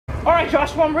All right,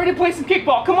 Joshua, I'm ready to play some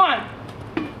kickball. Come on.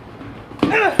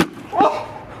 Oh.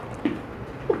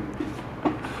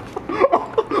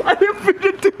 I didn't mean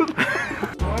to do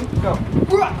that. Go.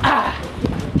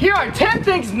 Here are 10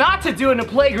 things not to do in a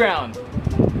playground.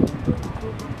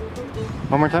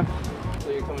 One more time.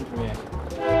 So you're coming from here.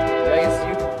 Yeah, I guess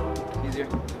you. Easier.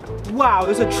 Wow,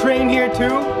 there's a train here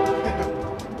too?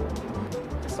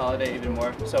 Consolidate even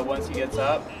more. So once he gets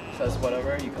up, says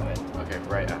whatever, you come in. Okay,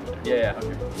 right after. Yeah.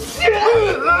 Okay.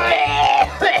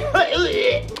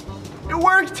 It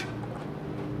worked!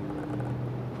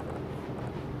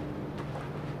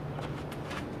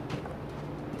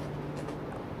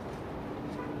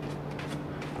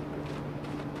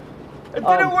 It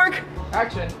didn't work!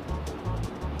 Action.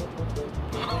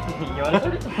 You want to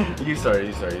start it? You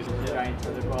start. Giant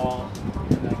tether ball,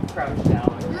 and then crouch down.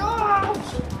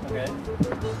 Okay.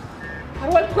 How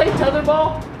do I play tetherball?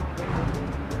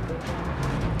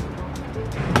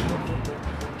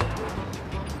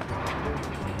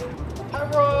 Hi,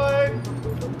 Roy!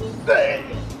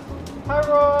 Hi,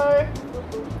 Roy!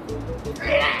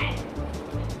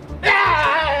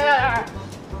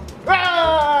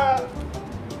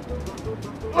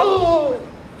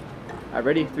 Alright,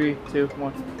 ready? 3, 2,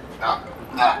 1.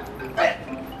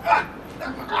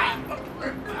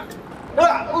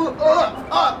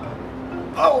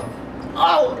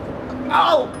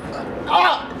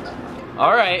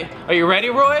 Alright, are you ready,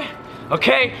 Roy?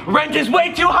 Okay, rent is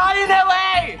way too high in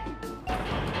LA!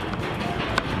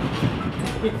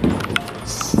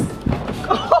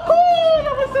 Oh,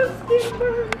 that was so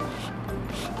scary!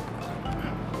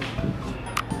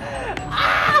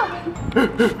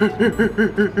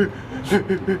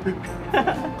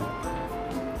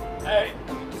 Alright,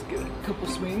 let's get a couple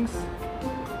swings.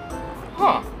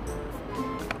 Huh.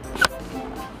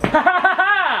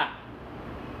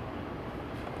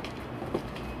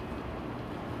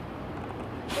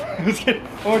 Let's get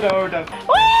one more time.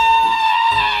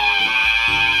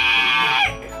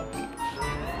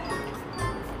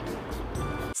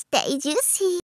 Stay juicy.